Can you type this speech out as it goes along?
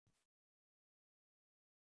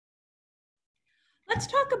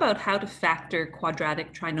let's talk about how to factor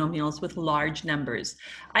quadratic trinomials with large numbers.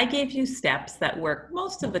 I gave you steps that work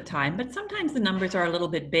most of the time, but sometimes the numbers are a little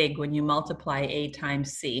bit big when you multiply a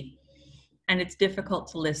times c, and it's difficult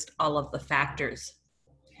to list all of the factors.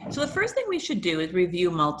 So the first thing we should do is review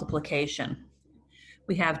multiplication.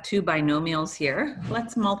 We have two binomials here.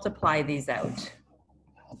 Let's multiply these out.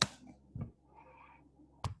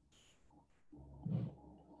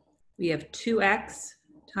 We have 2x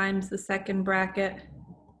times the second bracket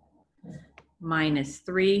minus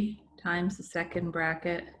 3 times the second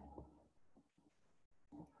bracket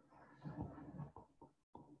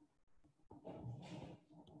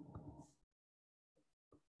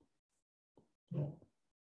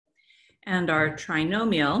and our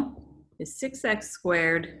trinomial is 6x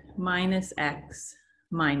squared minus x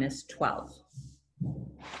minus 12.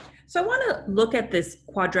 So I want to look at this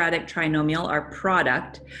quadratic trinomial, our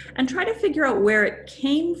product, and try to figure out where it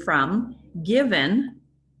came from given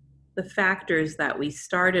the factors that we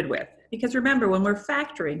started with. Because remember, when we're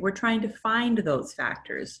factoring, we're trying to find those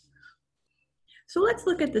factors. So let's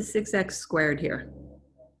look at the 6x squared here.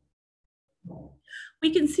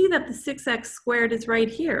 We can see that the 6x squared is right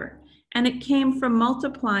here, and it came from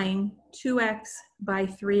multiplying 2x by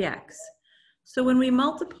 3x. So when we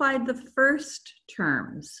multiplied the first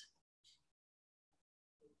terms,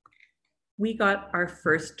 we got our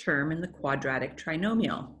first term in the quadratic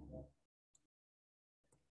trinomial.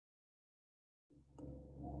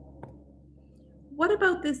 What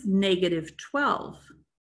about this negative 12?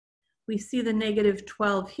 We see the negative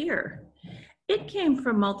 12 here. It came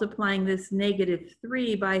from multiplying this negative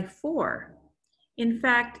 3 by 4. In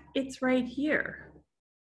fact, it's right here,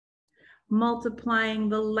 multiplying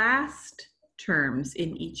the last terms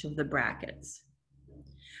in each of the brackets.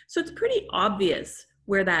 So it's pretty obvious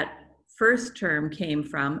where that first term came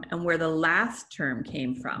from and where the last term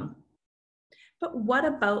came from. But what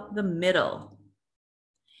about the middle?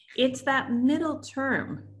 It's that middle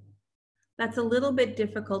term that's a little bit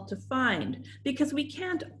difficult to find because we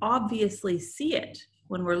can't obviously see it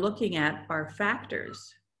when we're looking at our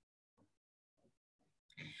factors.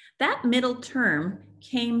 That middle term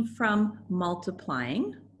came from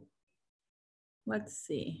multiplying. Let's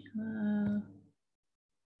see.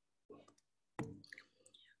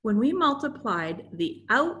 When we multiplied the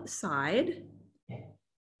outside,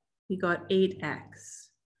 we got 8x.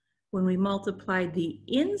 When we multiplied the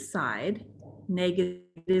inside,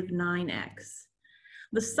 negative 9x.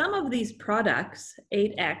 The sum of these products,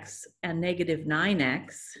 8x and negative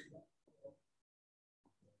 9x,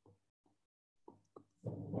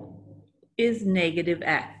 is negative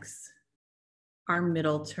x, our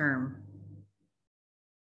middle term.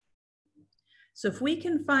 So if we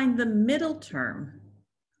can find the middle term,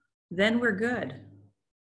 then we're good.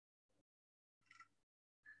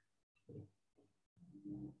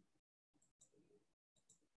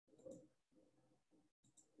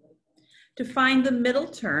 To find the middle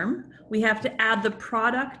term, we have to add the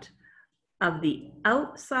product of the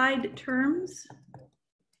outside terms.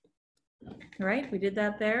 All right, we did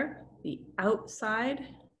that there, the outside,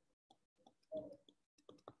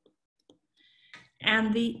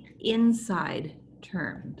 and the inside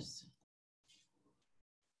terms.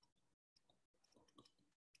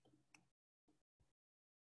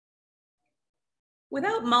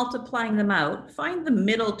 Without multiplying them out, find the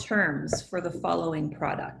middle terms for the following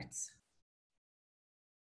products.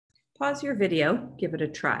 Pause your video, give it a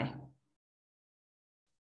try.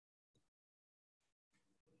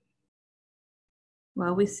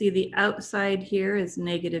 Well, we see the outside here is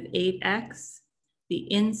negative 8x.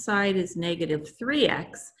 The inside is negative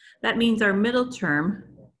 3x. That means our middle term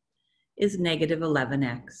is negative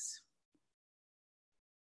 11x.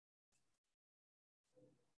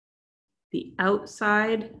 The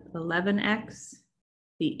outside, 11x.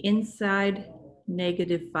 The inside,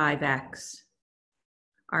 negative 5x.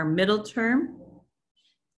 Our middle term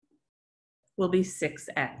will be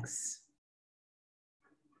 6x.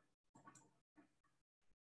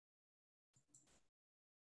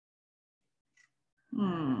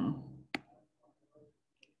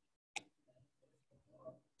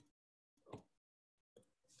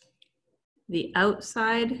 The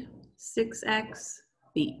outside, 6x.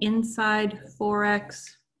 The inside, 4x.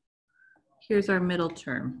 Here's our middle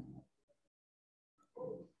term.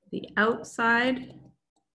 The outside,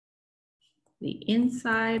 the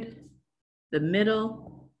inside, the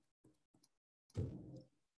middle.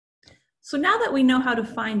 So now that we know how to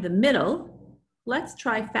find the middle, let's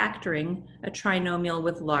try factoring a trinomial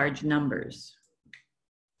with large numbers.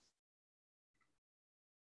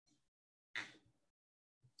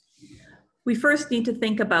 We first need to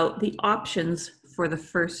think about the options for the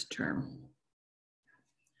first term.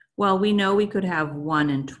 Well, we know we could have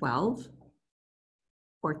 1 and 12,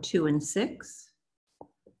 or 2 and 6,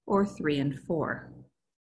 or 3 and 4.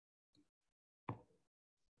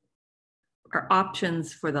 Our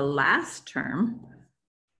options for the last term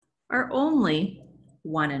are only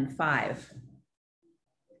 1 and 5.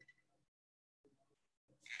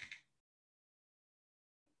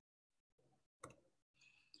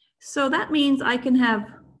 So that means I can have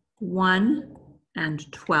 1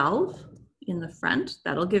 and 12 in the front.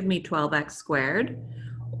 That'll give me 12x squared.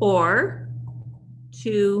 Or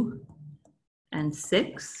 2 and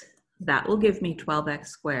 6. That will give me 12x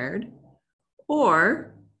squared.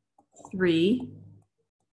 Or 3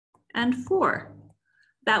 and 4.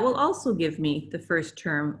 That will also give me the first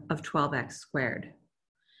term of 12x squared.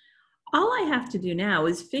 All I have to do now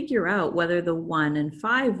is figure out whether the 1 and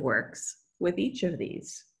 5 works with each of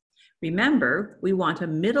these. Remember, we want a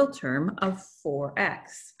middle term of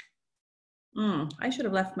 4x. I should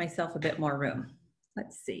have left myself a bit more room.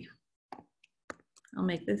 Let's see. I'll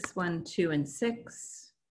make this one 2 and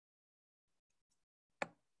 6.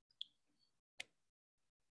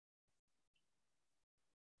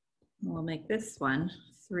 We'll make this one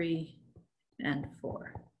 3 and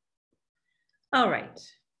 4. All right.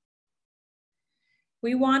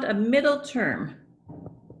 We want a middle term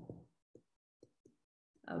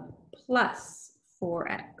of plus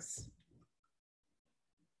 4x.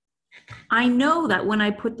 I know that when I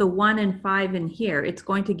put the 1 and 5 in here, it's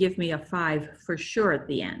going to give me a 5 for sure at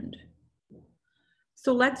the end.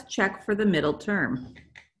 So let's check for the middle term.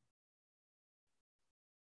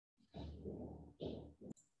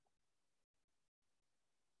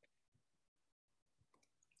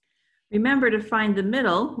 Remember, to find the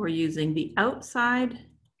middle, we're using the outside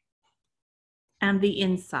and the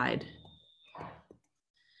inside.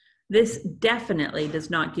 This definitely does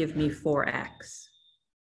not give me 4x.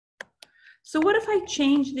 So what if I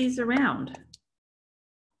change these around?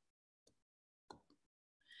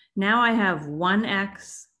 Now I have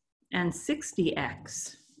 1x and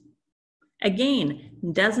 60x. Again,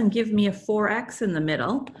 doesn't give me a 4x in the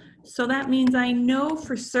middle, so that means I know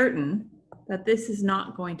for certain that this is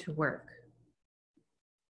not going to work.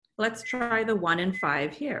 Let's try the 1 and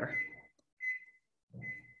 5 here.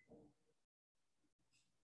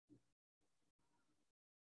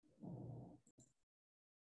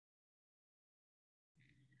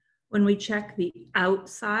 When we check the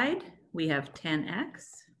outside, we have 10x.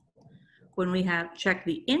 When we check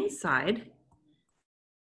the inside,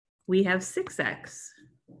 we have 6x.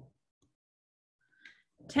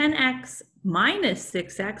 10x minus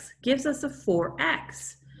 6x gives us a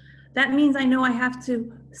 4x. That means I know I have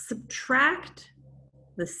to subtract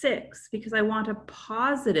the 6 because I want a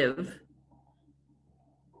positive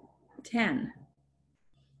 10.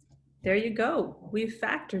 There you go. We've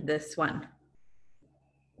factored this one.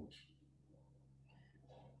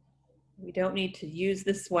 We don't need to use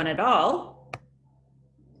this one at all.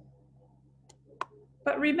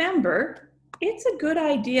 But remember, it's a good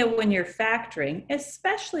idea when you're factoring,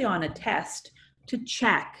 especially on a test, to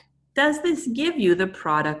check, does this give you the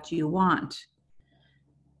product you want?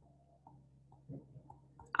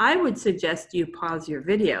 I would suggest you pause your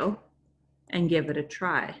video and give it a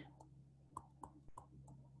try.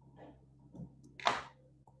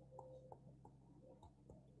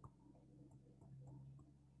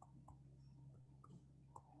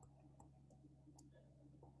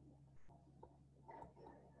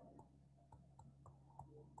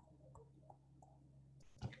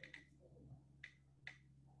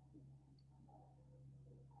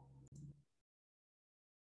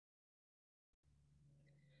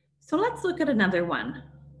 So let's look at another one.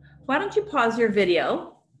 Why don't you pause your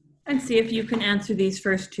video and see if you can answer these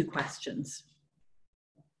first two questions.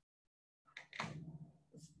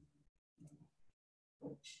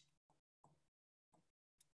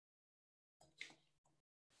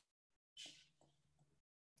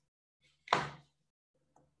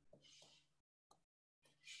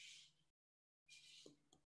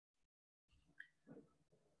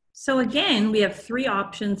 So again, we have 3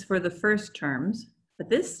 options for the first terms, but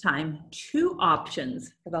this time 2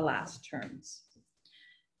 options for the last terms.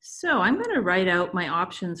 So I'm going to write out my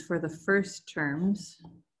options for the first terms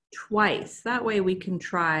twice. That way we can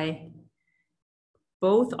try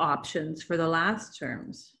both options for the last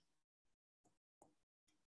terms.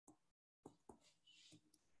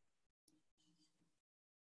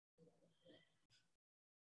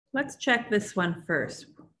 Let's check this one first.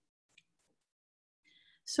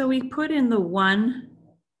 So we put in the 1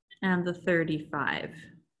 and the 35.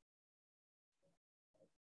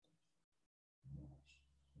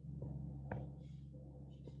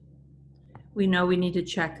 We know we need to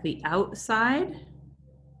check the outside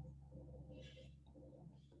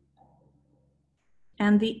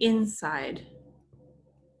and the inside.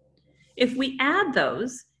 If we add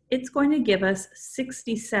those, it's going to give us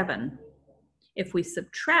 67. If we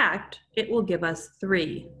subtract, it will give us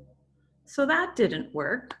 3. So that didn't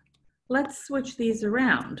work. Let's switch these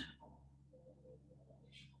around.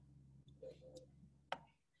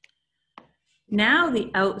 Now the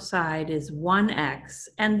outside is 1x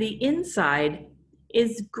and the inside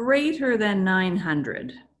is greater than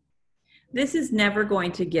 900. This is never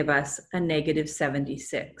going to give us a negative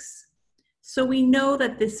 76. So we know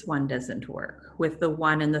that this one doesn't work with the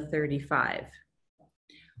 1 and the 35.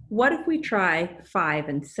 What if we try 5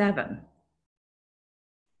 and 7?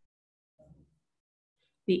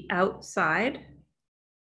 The outside,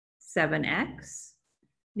 7x,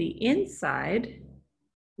 the inside,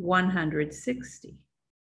 160.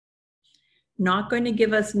 Not going to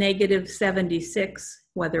give us negative 76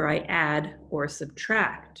 whether I add or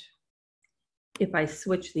subtract. If I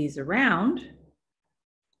switch these around,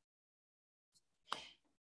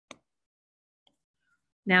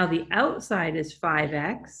 now the outside is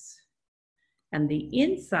 5x and the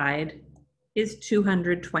inside is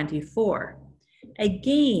 224.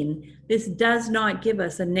 Again, this does not give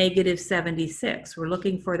us a negative 76. We're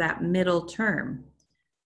looking for that middle term.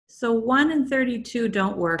 So 1 and 32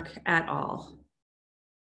 don't work at all.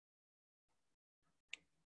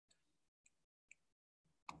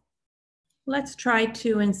 Let's try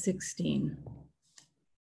 2 and 16.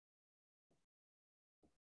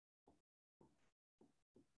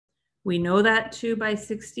 We know that 2 by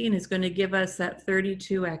 16 is going to give us that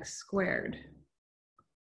 32x squared.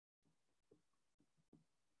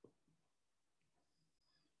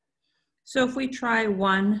 So if we try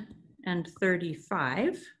 1 and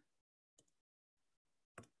 35,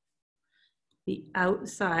 the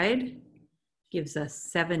outside gives us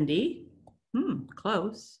 70.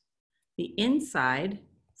 Close. The inside,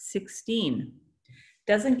 16.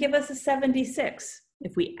 Doesn't give us a 76.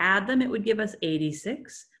 If we add them, it would give us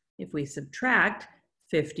 86. If we subtract,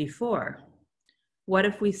 54. What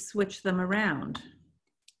if we switch them around?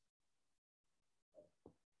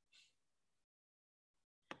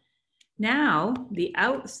 Now, the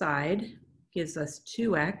outside gives us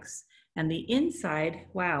 2x, and the inside,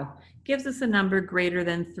 wow, gives us a number greater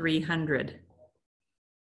than 300.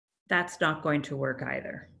 That's not going to work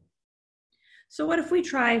either. So what if we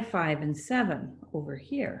try 5 and 7 over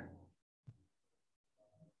here?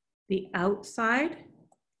 The outside,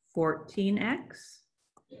 14x,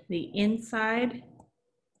 the inside,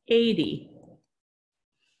 80.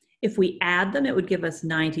 If we add them, it would give us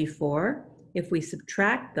 94. If we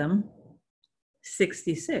subtract them,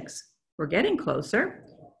 66. We're getting closer.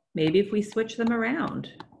 Maybe if we switch them around.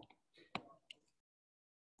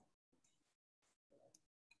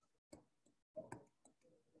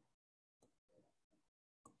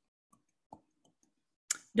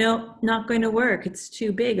 No, not going to work. It's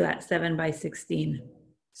too big, that 7 by 16.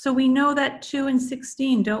 So we know that 2 and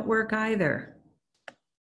 16 don't work either.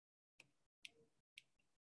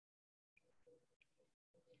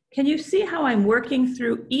 Can you see how I'm working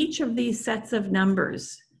through each of these sets of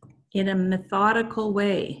numbers in a methodical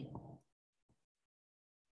way?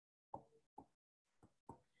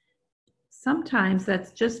 Sometimes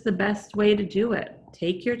that's just the best way to do it.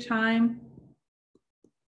 Take your time.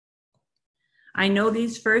 I know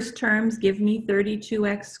these first terms give me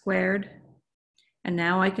 32x squared, and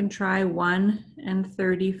now I can try 1 and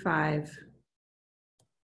 35.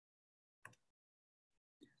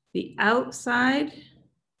 The outside,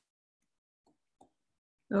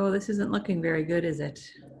 oh, this isn't looking very good, is it?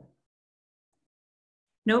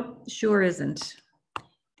 Nope, sure isn't.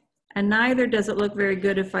 And neither does it look very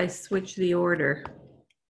good if I switch the order.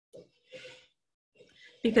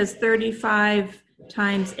 Because 35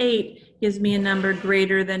 times 8 gives me a number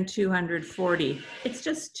greater than 240. It's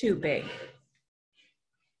just too big.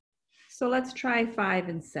 So let's try 5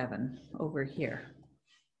 and 7 over here.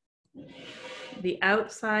 The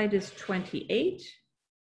outside is 28.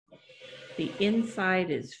 The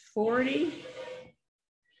inside is 40.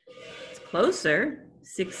 It's closer,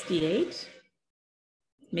 68.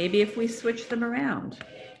 Maybe if we switch them around.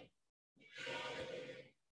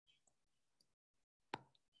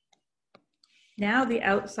 Now the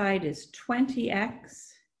outside is 20x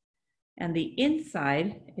and the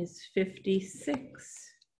inside is 56.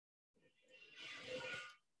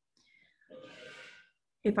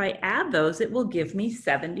 If I add those, it will give me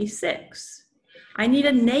 76. I need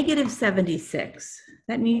a negative 76.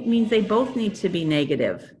 That means they both need to be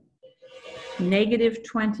negative. Negative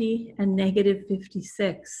 20 and negative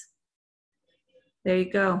 56. There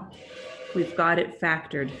you go. We've got it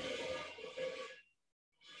factored.